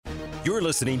You're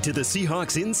listening to the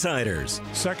Seahawks Insiders.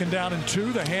 2nd down and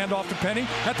 2. The handoff to Penny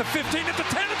at the 15, at the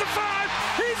 10, at the 5.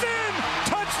 He's in!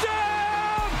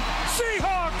 Touchdown!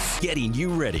 Seahawks! Getting you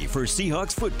ready for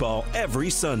Seahawks football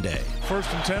every Sunday.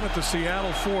 1st and 10 at the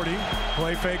Seattle 40.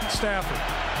 Play fake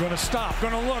Stafford. Gonna stop,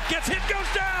 gonna look, gets hit, goes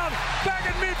down! Back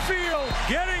at midfield!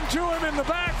 Getting to him in the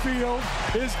backfield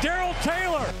is Darrell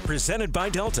Taylor. Presented by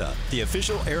Delta, the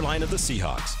official airline of the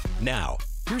Seahawks. Now,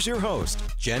 here's your host,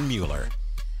 Jen Mueller.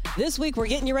 This week, we're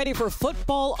getting you ready for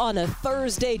football on a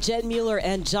Thursday. Jen Mueller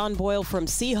and John Boyle from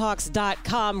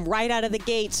Seahawks.com. Right out of the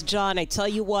gates, John, I tell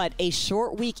you what, a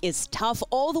short week is tough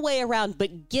all the way around,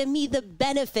 but give me the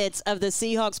benefits of the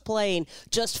Seahawks playing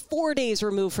just 4 days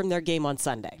removed from their game on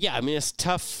Sunday. Yeah, I mean, it's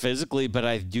tough physically, but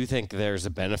I do think there's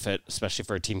a benefit, especially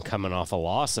for a team coming off a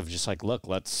loss, of just like, look,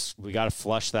 we got to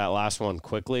flush that last one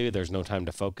quickly. There's no time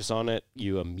to focus on it.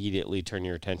 You immediately turn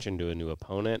your attention to a new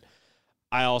opponent.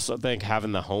 I also think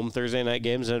having the home Thursday night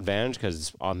game is an advantage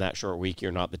because on that short week,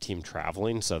 you're not the team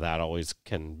traveling, so that always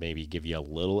can maybe give you a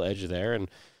little edge there.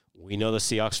 And we know the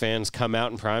Seahawks fans come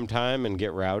out in prime time and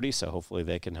get rowdy, so hopefully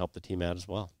they can help the team out as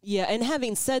well. Yeah, and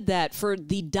having said that, for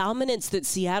the dominance that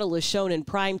Seattle has shown in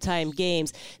primetime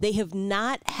games, they have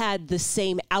not had the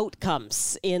same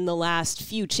outcomes in the last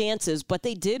few chances, but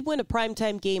they did win a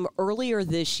primetime game earlier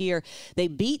this year. They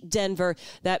beat Denver.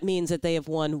 That means that they have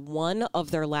won one of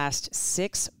their last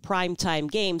 6 primetime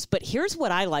games. But here's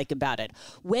what I like about it.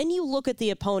 When you look at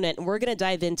the opponent, and we're going to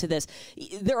dive into this,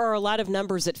 there are a lot of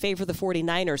numbers that favor the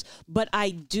 49ers. But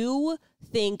I do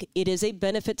think it is a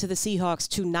benefit to the Seahawks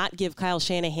to not give Kyle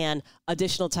Shanahan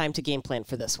additional time to game plan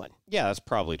for this one. Yeah, that's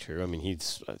probably true. I mean,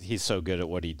 he's so good at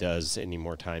what he does. Any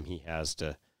more time he has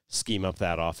to scheme up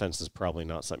that offense is probably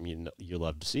not something you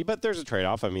love to see. But there's a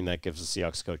trade-off. I mean, that gives the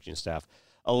Seahawks coaching staff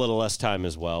a little less time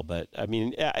as well. But, I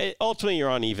mean, ultimately you're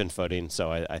on even footing.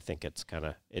 So I think it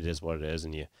is what it is,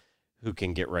 and who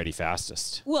can get ready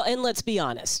fastest. Well, and let's be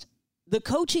honest. The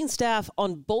coaching staff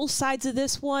on both sides of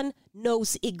this one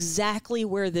knows exactly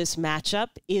where this matchup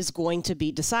is going to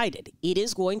be decided. It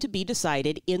is going to be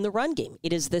decided in the run game.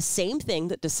 It is the same thing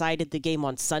that decided the game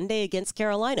on Sunday against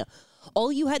Carolina.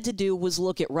 All you had to do was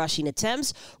look at rushing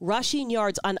attempts, rushing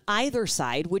yards on either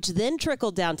side, which then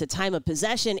trickled down to time of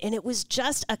possession, and it was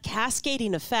just a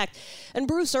cascading effect. And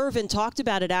Bruce Irvin talked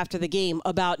about it after the game,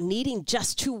 about needing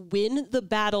just to win the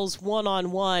battles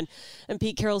one-on-one. And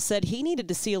Pete Carroll said he needed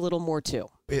to see a little more, too.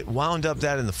 It wound up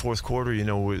that in the fourth quarter,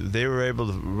 they were able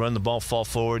to run the ball, fall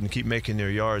forward, and keep making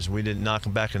their yards. We didn't knock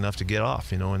them back enough to get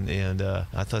off, and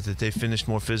I thought that they finished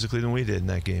more physically than we did in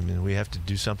that game, and we have to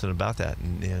do something about that,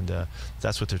 and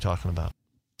that's what they're talking about.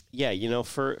 Yeah,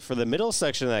 for the middle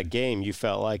section of that game, you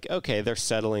felt like, okay, they're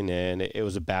settling in. It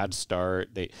was a bad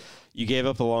start. You gave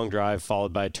up a long drive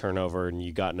followed by a turnover, and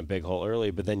you got in a big hole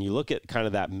early, but then you look at kind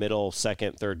of that middle,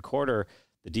 second, third quarter,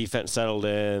 the defense settled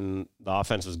in, the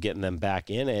offense was getting them back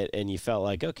in it, and you felt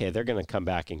like, okay, they're going to come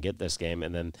back and get this game.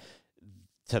 And then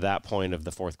to that point of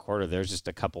the fourth quarter, there's just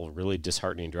a couple really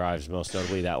disheartening drives, most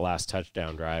notably that last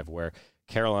touchdown drive where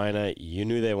Carolina, you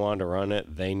knew they wanted to run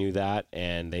it, they knew that,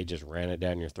 and they just ran it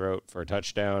down your throat for a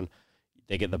touchdown.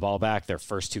 They get the ball back. Their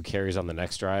first 2 carries on the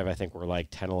next drive, I think, were like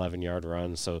 10, 11-yard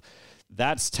runs. So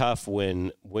that's tough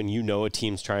when you know a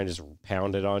team's trying to just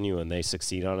pound it on you and they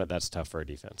succeed on it. That's tough for a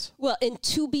defense. Well, and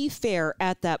to be fair,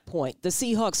 at that point, the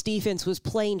Seahawks defense was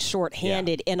playing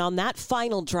shorthanded, and on that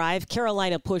final drive,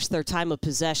 Carolina pushed their time of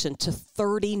possession to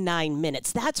 39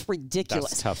 minutes. That's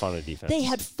ridiculous. That's tough on a defense. They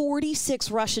had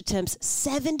 46 rush attempts,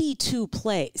 72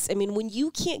 plays. I mean, when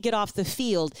you can't get off the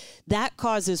field, that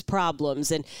causes problems.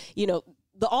 And,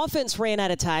 the offense ran out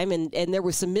of time, and there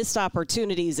were some missed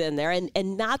opportunities in there,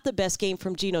 and not the best game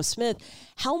from Geno Smith.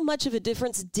 How much of a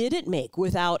difference did it make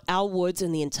without Al Woods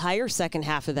in the entire second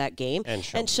half of that game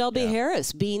and Shelby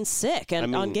Harris being sick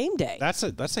on game day?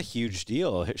 That's a huge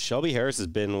deal. Shelby Harris has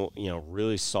been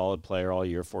really solid player all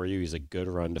year for you. He's a good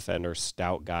run defender,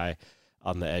 stout guy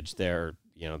on the edge there.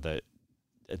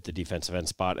 At the defensive end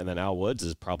spot, and then Al Woods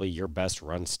is probably your best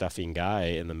run-stuffing guy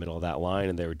in the middle of that line,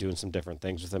 and they were doing some different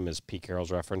things with him, as Pete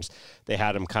Carroll's referenced. They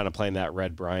had him kind of playing that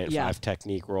Red Bryant 5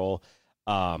 technique role.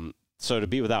 So to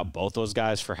be without both those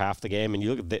guys for half the game, and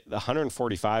you look at the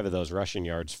 145 of those rushing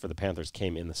yards for the Panthers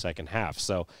came in the second half.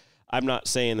 So I'm not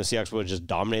saying the Seahawks would have just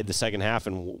dominated the second half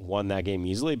and won that game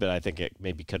easily, but I think it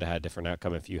maybe could have had a different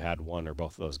outcome if you had one or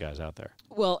both of those guys out there.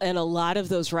 Well, and a lot of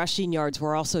those rushing yards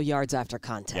were also yards after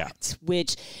contact,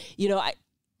 which,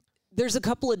 there's a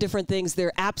couple of different things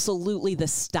there. Absolutely the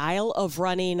style of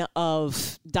running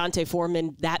of Dante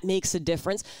Foreman, that makes a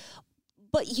difference.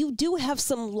 But you do have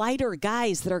some lighter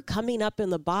guys that are coming up in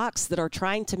the box that are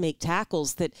trying to make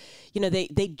tackles that,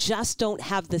 they just don't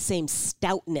have the same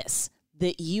stoutness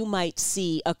that you might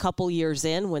see a couple years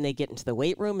in when they get into the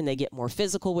weight room and they get more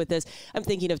physical with this. I'm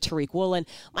thinking of Tariq Woolen.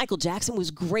 Michael Jackson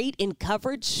was great in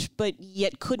coverage, but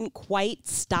yet couldn't quite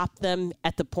stop them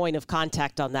at the point of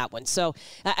contact on that one. So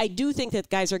I do think that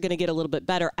guys are going to get a little bit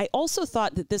better. I also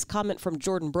thought that this comment from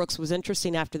Jordan Brooks was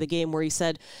interesting after the game where he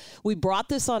said, we brought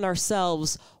this on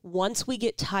ourselves. Once we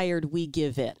get tired, we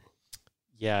give in.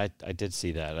 Yeah, I did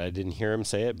see that. I didn't hear him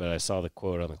say it, but I saw the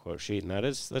quote on the quote sheet, and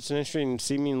that's an interesting,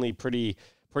 seemingly pretty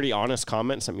honest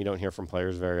comment, something you don't hear from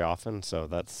players very often. So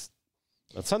that's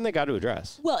something they got to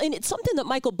address. Well, and it's something that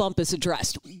Michael Bumpus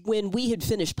addressed when we had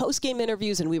finished post-game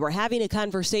interviews and we were having a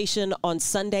conversation on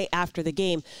Sunday after the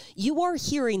game. You are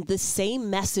hearing the same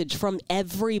message from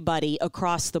everybody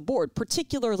across the board,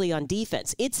 particularly on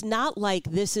defense. It's not like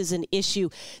this is an issue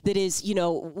that is,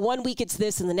 1 week it's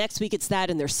this and the next week it's that,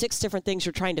 and there's 6 different things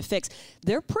you're trying to fix.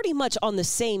 They're pretty much on the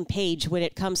same page when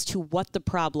it comes to what the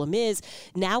problem is.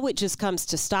 Now it just comes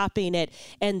to stopping it.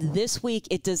 And this week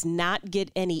it does not get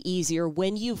any easier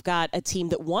when you've got a team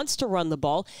that wants to run the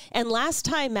ball. And last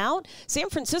time out, San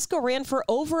Francisco ran for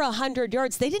over 100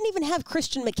 yards. They didn't even have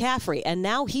Christian McCaffrey, and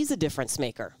now he's a difference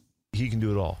maker. He can do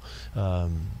it all.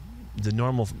 The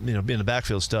normal, being the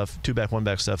backfield stuff, 2-back,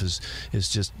 1-back stuff is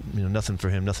just, nothing for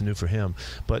him, nothing new for him.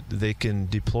 But they can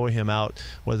deploy him out,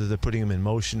 whether they're putting him in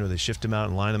motion or they shift him out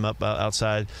and line him up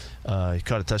outside. He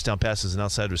caught a touchdown pass as an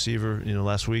outside receiver,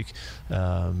 last week,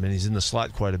 and he's in the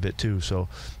slot quite a bit too. So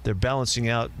they're balancing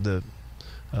out the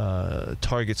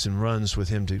targets and runs with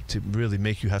him to really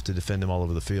make you have to defend him all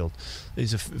over the field.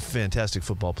 He's a fantastic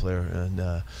football player,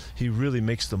 and he really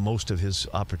makes the most of his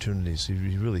opportunities.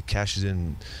 He really cashes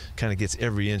in, kind of gets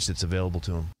every inch that's available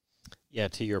to him. Yeah,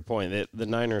 to your point, the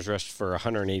Niners rushed for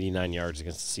 189 yards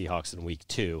against the Seahawks in week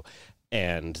 2,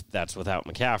 and that's without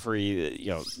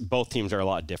McCaffrey. Both teams are a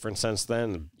lot different since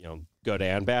then, good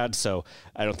and bad, so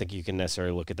I don't think you can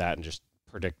necessarily look at that and just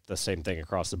predict the same thing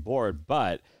across the board,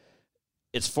 but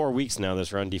it's 4 weeks now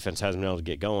this run defense hasn't been able to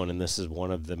get going, and this is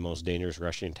one of the most dangerous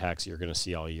rushing attacks you're going to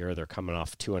see all year. They're coming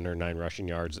off 209 rushing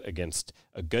yards against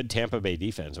a good Tampa Bay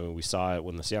defense. I mean, we saw it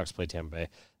when the Seahawks played Tampa Bay.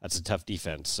 That's a tough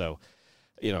defense. So,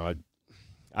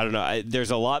 I don't know.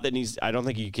 There's a lot that needs. I don't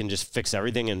think you can just fix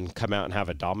everything and come out and have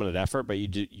a dominant effort, but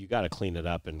you got to clean it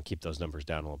up and keep those numbers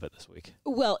down a little bit this week.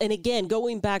 Well, and again,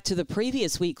 going back to the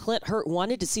previous week, Clint Hurt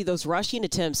wanted to see those rushing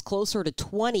attempts closer to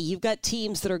 20. You've got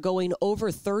teams that are going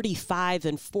over 35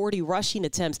 and 40 rushing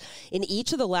attempts in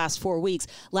each of the last 4 weeks.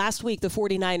 Last week, the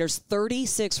 49ers,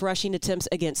 36 rushing attempts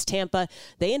against Tampa.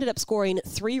 They ended up scoring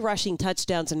 3 rushing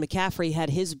touchdowns, and McCaffrey had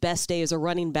his best day as a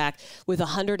running back with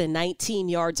 119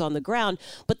 yards on the ground.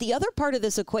 But the other part of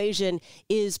this equation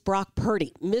is Brock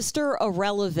Purdy, Mr.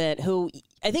 Irrelevant, who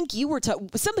I think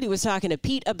somebody was talking to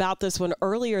Pete about this one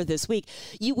earlier this week.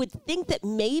 You would think that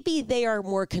maybe they are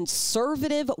more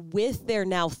conservative with their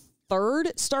now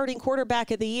 3rd starting quarterback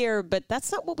of the year, but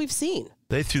that's not what we've seen.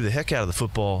 They threw the heck out of the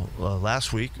football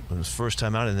last week. It was first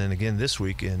time out, and then again this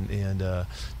week, and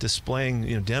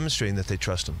displaying, demonstrating that they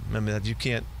trust him. I mean, you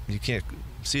can't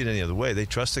see it any other way. They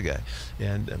trust the guy,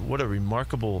 and what a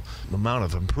remarkable amount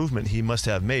of improvement he must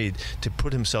have made to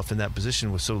put himself in that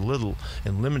position with so little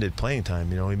and limited playing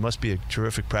time. He must be a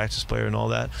terrific practice player and all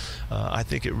that. I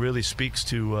think it really speaks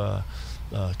to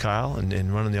Kyle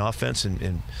and running the offense,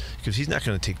 and because he's not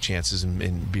going to take chances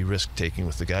and be risk-taking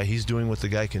with the guy. He's doing what the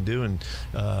guy can do, and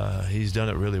he's done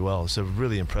it really well. It's a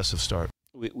really impressive start.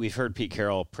 We've heard Pete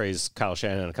Carroll praise Kyle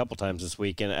Shanahan a couple times this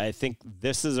week, and I think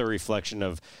this is a reflection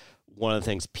of one of the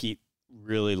things Pete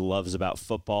really loves about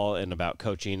football and about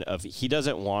coaching. He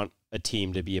doesn't want a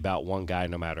team to be about one guy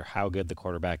no matter how good the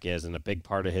quarterback is, and a big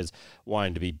part of his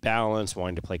wanting to be balanced,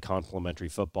 wanting to play complementary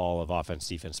football of offense,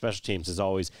 defense, special teams is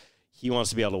always he wants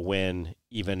to be able to win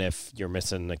even if you're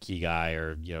missing a key guy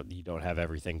or you don't have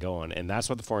everything going. And that's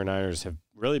what the 49ers have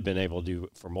really been able to do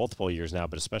for multiple years now,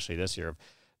 but especially this year.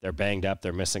 They're banged up,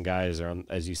 they're missing guys, they're on,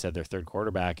 as you said, their 3rd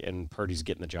quarterback, and Purdy's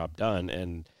getting the job done.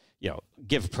 And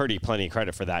give Purdy plenty of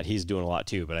credit for that. He's doing a lot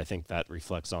too, but I think that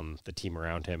reflects on the team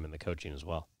around him and the coaching as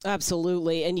well.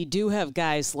 Absolutely. And you do have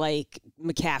guys like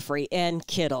McCaffrey and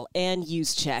Kittle and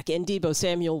Juszczyk, and Deebo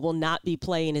Samuel will not be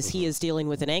playing as he is dealing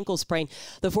with an ankle sprain.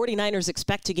 The 49ers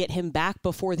expect to get him back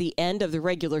before the end of the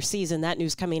regular season. That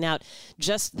news coming out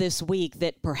just this week,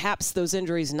 that perhaps those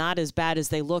injuries not as bad as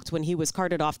they looked when he was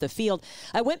carted off the field.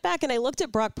 I went back and I looked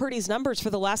at Brock Purdy's numbers for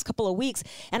the last couple of weeks,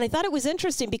 and I thought it was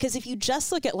interesting because if you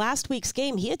just look at last last week's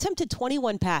game, he attempted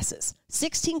 21 passes,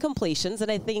 16 completions,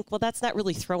 and I think, well, that's not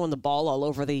really throwing the ball all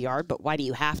over the yard, but why do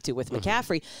you have to with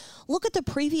McCaffrey? Look at the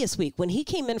previous week when he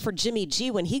came in for Jimmy G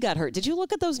when he got hurt. Did you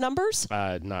look at those numbers?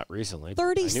 Not recently.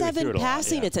 37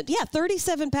 passing attempts. Yeah,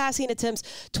 37 passing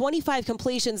attempts, 25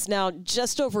 completions, now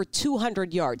just over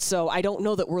 200 yards. So I don't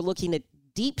know that we're looking at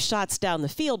deep shots down the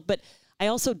field, but I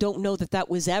also don't know that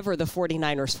was ever the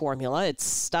 49ers formula. It's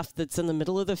stuff that's in the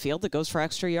middle of the field that goes for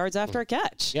extra yards after a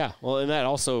catch. Yeah, well, and that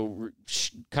also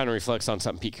kind of reflects on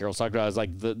something Pete Carroll's talked about. Is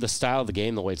like the style of the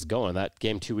game, the way it's going. That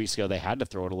game 2 weeks ago, they had to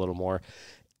throw it a little more.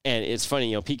 And it's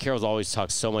funny, Pete Carroll's always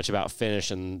talked so much about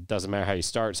finish, and doesn't matter how you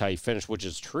start, it's how you finish, which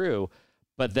is true.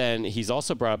 But then he's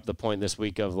also brought up the point this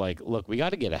week of like, look, we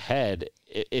got to get ahead.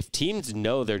 If teams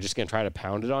know they're just going to try to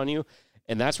pound it on you,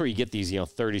 and that's where you get these,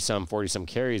 30-some, 40-some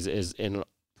carries is in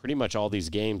pretty much all these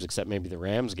games, except maybe the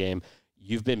Rams game,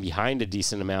 you've been behind a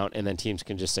decent amount, and then teams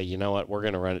can just say, you know what, we're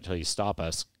going to run it till you stop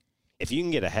us. If you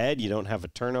can get ahead, you don't have a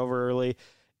turnover early,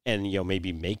 and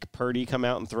maybe make Purdy come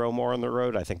out and throw more on the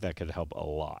road, I think that could help a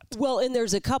lot. Well, and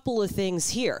there's a couple of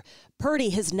things here. Purdy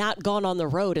has not gone on the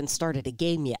road and started a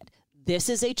game yet. This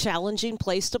is a challenging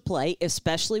place to play,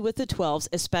 especially with the 12s,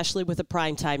 especially with a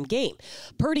primetime game.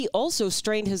 Purdy also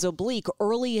strained his oblique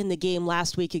early in the game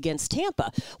last week against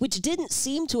Tampa, which didn't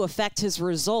seem to affect his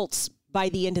results by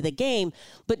the end of the game.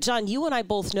 But, John, you and I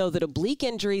both know that oblique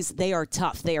injuries, they are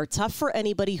tough. They are tough for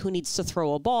anybody who needs to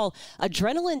throw a ball.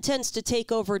 Adrenaline tends to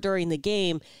take over during the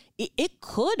game. It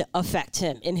could affect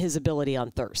him in his ability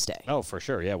on Thursday. Oh, for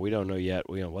sure. Yeah, we don't know yet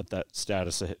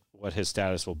what his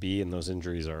status will be, and those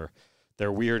injuries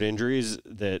they're weird injuries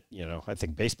that, I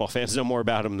think baseball fans know more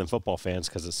about them than football fans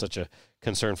because it's such a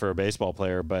concern for a baseball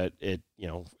player. But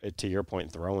to your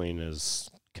point, throwing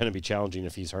is going to be challenging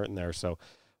if he's hurting there. So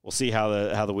we'll see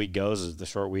how the week goes. The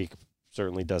short week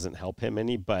certainly doesn't help him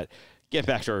any. But getting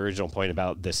back to our original point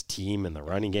about this team and the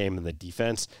running game and the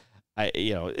defense,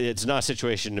 it's not a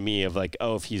situation to me of like,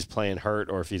 oh, if he's playing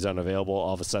hurt or if he's unavailable,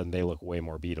 all of a sudden they look way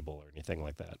more beatable or anything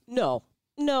like that.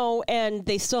 No, and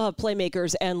they still have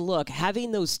playmakers. And look,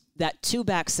 having that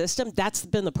two-back system, that's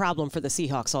been the problem for the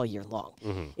Seahawks all year long.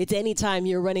 Mm-hmm. It's anytime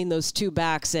you're running those two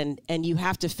backs and you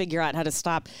have to figure out how to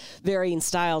stop varying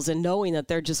styles and knowing that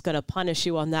they're just going to punish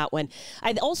you on that one.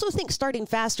 I also think starting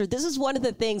faster, this is one of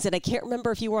the things that I can't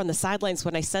remember if you were on the sidelines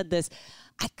when I said this.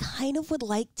 I kind of would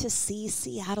like to see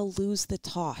Seattle lose the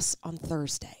toss on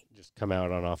Thursday. Just come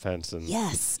out on offense.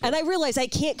 Yes. And I realize I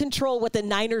can't control what the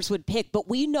Niners would pick, but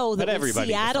we know that when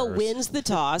Seattle wins the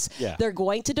toss, they're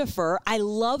going to defer. I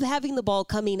love having the ball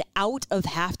coming out of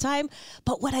halftime,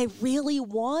 but what I really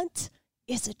want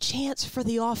is a chance for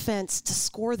the offense to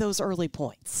score those early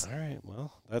points. All right.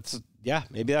 Well,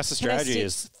 maybe that's the strategy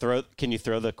can you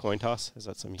throw the coin toss? Is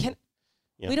that something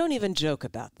We don't even joke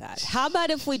about that. How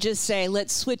about if we just say,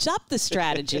 let's switch up the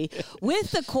strategy with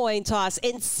the coin toss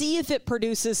and see if it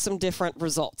produces some different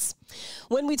results.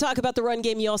 When we talk about the run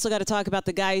game, you also got to talk about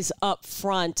the guys up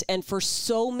front. And for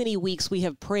so many weeks, we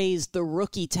have praised the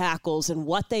rookie tackles and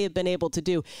what they have been able to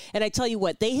do. And I tell you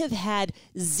what, they have had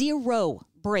zero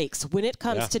breaks when it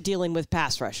comes to dealing with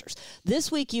pass rushers.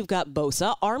 This week, you've got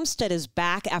Bosa. Armstead is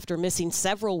back after missing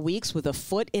several weeks with a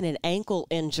foot and an ankle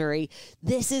injury.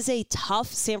 This is a tough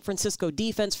San Francisco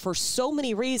defense for so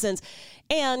many reasons.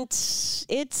 And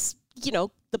it's,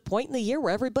 the point in the year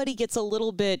where everybody gets a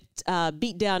little bit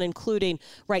beat down, including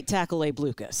right tackle Abe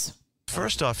Lucas.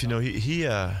 First off, he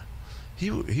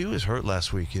was hurt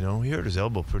last week. He hurt his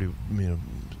elbow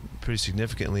pretty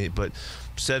significantly, but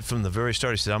said from the very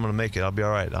start, he said, I'm going to make it. I'll be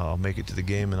all right. I'll make it to the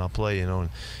game and I'll play, and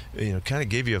kind of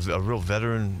gave you a real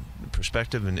veteran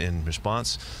perspective and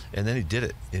response. And then he did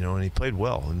it, and he played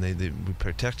well. And we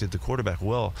protected the quarterback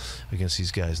well against these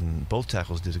guys, and both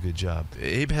tackles did a good job.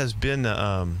 Abe has been,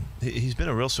 he's been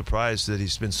a real surprise that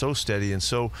he's been so steady and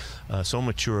so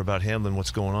mature about handling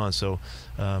what's going on. So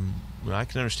I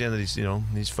can understand that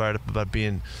he's fired up about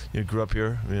being, grew up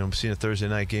here, seeing a Thursday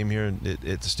night game here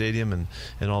at the stadium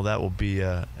and all that will be,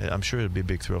 I'm sure it'll be a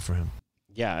big thrill for him.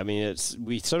 Yeah, I mean,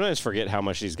 we sometimes forget how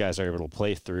much these guys are able to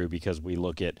play through because you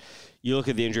look at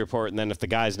the injury report, and then if the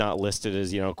guy's not listed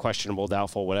as, questionable,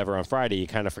 doubtful, whatever on Friday, you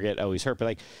kind of forget, oh, he's hurt.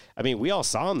 But we all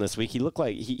saw him this week. He looked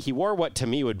like he wore what to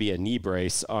me would be a knee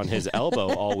brace on his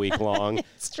elbow all week long.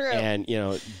 It's true. And,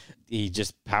 he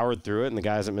just powered through it, and the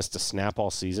guy hasn't missed a snap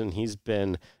all season. He's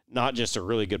been not just a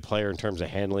really good player in terms of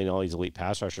handling all these elite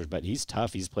pass rushers, but he's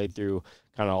tough. He's played through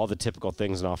kind of all the typical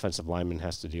things an offensive lineman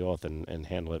has to deal with and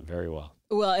handle it very well.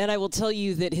 Well, and I will tell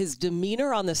you that his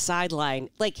demeanor on the sideline,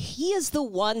 he is the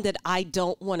one that I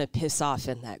don't want to piss off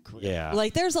in that group. Yeah.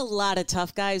 There's a lot of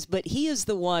tough guys, but he is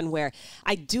the one where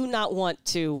I do not want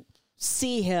to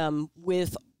see him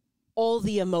with all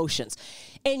the emotions.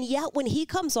 And yet when he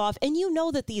comes off, and you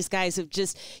know that these guys have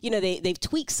just, they've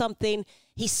tweaked something.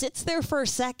 He sits there for a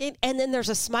second, and then there's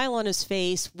a smile on his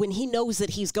face when he knows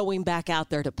that he's going back out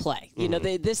there to play.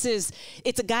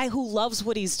 It's a guy who loves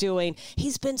what he's doing.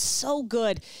 He's been so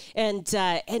good. And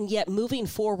yet moving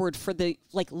forward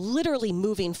literally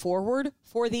moving forward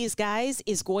for these guys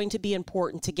is going to be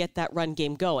important to get that run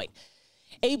game going.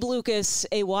 Abe Lucas,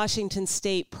 a Washington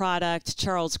State product,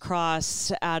 Charles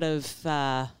Cross out of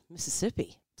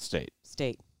Mississippi State.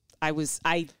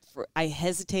 I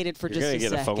hesitated for You're just a second. You're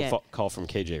going to get a phone call from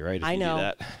KJ, right? If I know. You do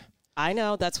that. I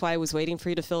know. That's why I was waiting for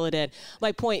you to fill it in.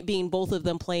 My point being both of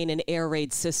them playing in air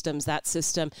raid systems. That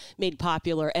system made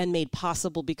popular and made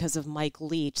possible because of Mike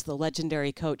Leach, the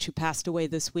legendary coach who passed away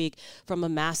this week from a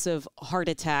massive heart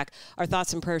attack. Our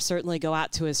thoughts and prayers certainly go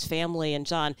out to his family. And,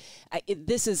 John,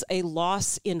 this is a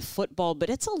loss in football, but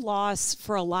it's a loss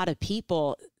for a lot of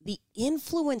people. The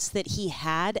influence that he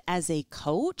had as a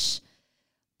coach,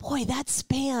 boy, that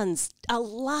spans a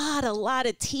lot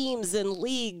of teams and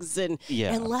leagues and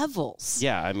levels.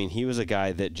 Yeah, I mean, he was a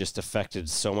guy that just affected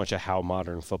so much of how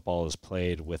modern football is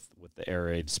played with the air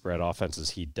raid spread offenses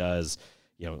he does.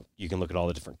 You can look at all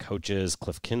the different coaches.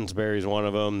 Cliff Kingsbury is one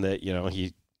of them that,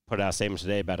 he put out a statement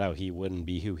today about how he wouldn't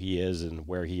be who he is and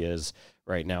where he is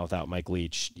right now without Mike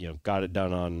Leach. Got it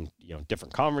done on,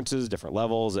 different conferences, different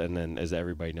levels, and then, as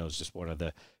everybody knows, just one of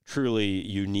the truly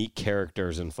unique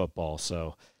characters in football.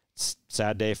 So it's a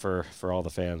sad day for all the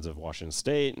fans of Washington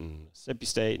State and Mississippi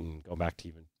State and going back to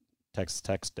even Texas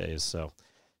Tech days. So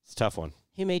it's a tough one.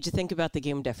 He made you think about the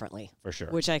game differently. For sure.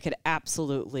 Which I could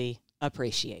absolutely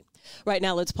appreciate. Right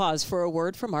now, let's pause for a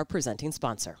word from our presenting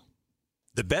sponsor.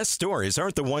 The best stories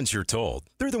aren't the ones you're told.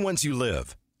 They're the ones you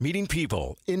live. Meeting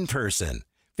people in person.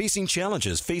 Facing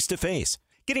challenges face to face.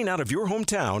 Getting out of your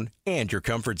hometown and your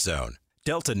comfort zone.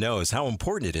 Delta knows how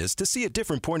important it is to see a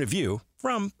different point of view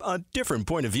from a different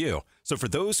point of view. So for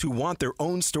those who want their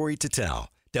own story to tell,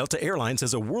 Delta Airlines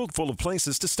has a world full of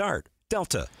places to start.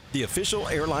 Delta, the official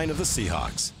airline of the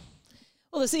Seahawks.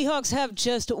 Well, the Seahawks have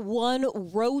just one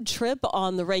road trip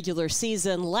on the regular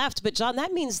season left. But, John,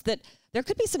 that means that there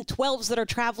could be some 12s that are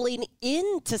traveling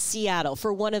into Seattle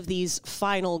for one of these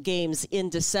final games in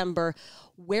December.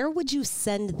 Where would you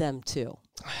send them to?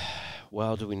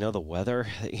 Well, do we know the weather?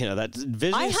 That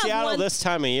visiting Seattle this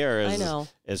time of year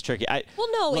is tricky.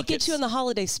 It gets you in the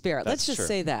holiday spirit. Let's just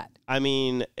say that. I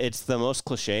mean, it's the most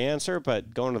cliche answer,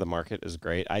 but going to the market is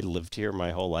great. I lived here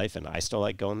my whole life, and I still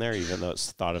like going there, even though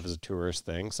it's thought of as a tourist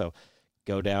thing. So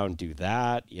go down, do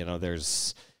that.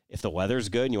 If the weather's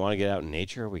good and you want to get out in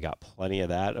nature, we got plenty of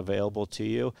that available to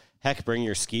you. Heck, bring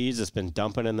your skis. It's been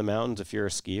dumping in the mountains. If you're a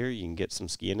skier, you can get some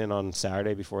skiing in on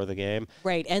Saturday before the game.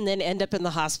 Right, and then end up in the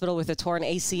hospital with a torn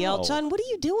ACL. No. John, what are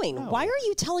you doing? No. Why are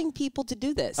you telling people to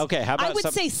do this? Okay, how about I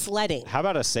would say sledding. How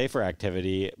about a safer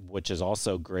activity, which is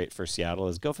also great for Seattle,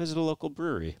 is go visit a local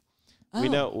brewery.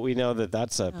 Oh. We know that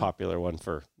that's a popular one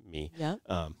for me. Yeah.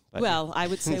 I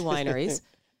would say wineries.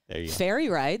 Ferry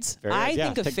rides. I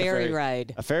think a ferry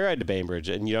ride. A ferry ride to Bainbridge,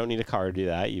 and you don't need a car to do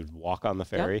that. You walk on the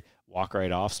ferry, walk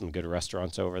right off, some good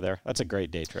restaurants over there. That's a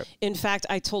great day trip. In fact,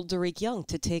 I told Derek Young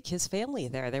to take his family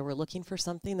there. They were looking for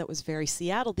something that was very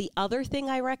Seattle. The other thing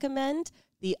I recommend,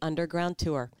 the Underground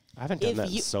Tour. I haven't done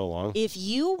that in so long. If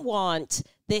you want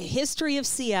the history of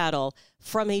Seattle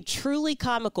from a truly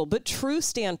comical but true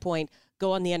standpoint,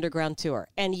 go on the Underground Tour.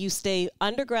 And you stay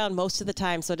underground most of the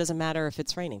time, so it doesn't matter if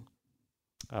it's raining.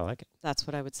 I like it. That's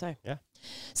what I would say. Yeah.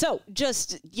 So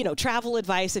just, travel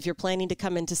advice if you're planning to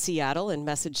come into Seattle, and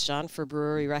message John for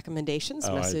brewery recommendations.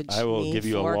 I will give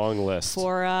you a long list.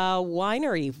 For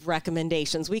winery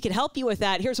recommendations. We can help you with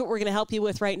that. Here's what we're going to help you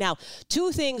with right now.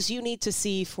 2 things you need to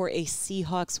see for a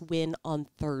Seahawks win on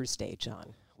Thursday,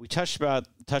 John. We touched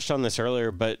on this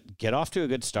earlier, but get off to a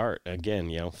good start.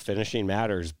 Again, finishing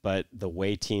matters, but the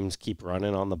way teams keep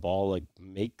running on the ball,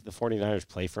 make the 49ers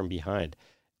play from behind.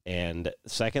 And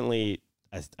secondly,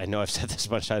 I know I've said this a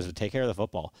bunch of times, but take care of the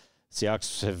football.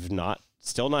 Seahawks have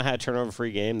still not had a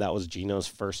turnover-free game. That was Geno's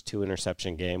first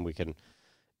 2-interception game. We can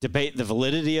debate the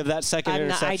validity of that second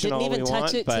interception. I didn't even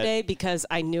touch it today because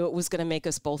I knew it was going to make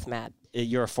us both mad.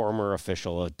 You're a former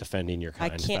official of defending your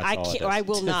kind. I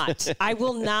will not. I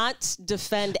will not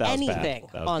defend anything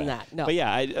on that. No.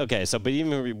 But but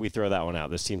even if we throw that one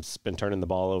out, this team's been turning the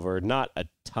ball over, not a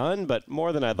ton, but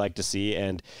more than I'd like to see.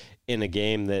 And in a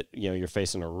game that, you're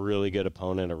facing a really good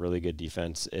opponent, a really good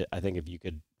defense, I think if you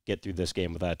could get through this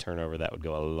game without a turnover, that would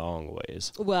go a long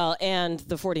ways. Well, and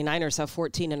the 49ers have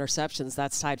 14 interceptions.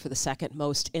 That's tied for the second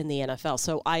most in the NFL.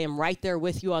 So I am right there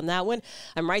with you on that one.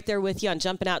 I'm right there with you on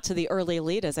jumping out to the early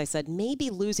lead. As I said, maybe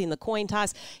losing the coin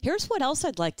toss. Here's what else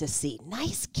I'd like to see.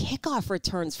 Nice kickoff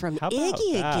returns from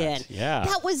Iggy again. Yeah.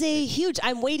 That was a huge,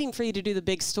 I'm waiting for you to do the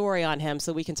big story on him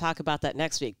so we can talk about that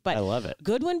next week. But I love it.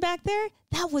 Good one back there.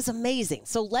 That was amazing.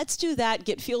 So let's do that,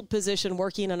 get field position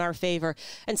working in our favor,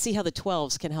 and see how the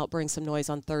 12s can help bring some noise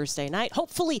on Thursday night.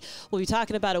 Hopefully, we'll be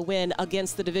talking about a win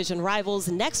against the division rivals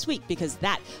next week, because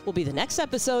that will be the next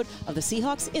episode of the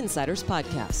Seahawks Insiders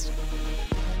Podcast.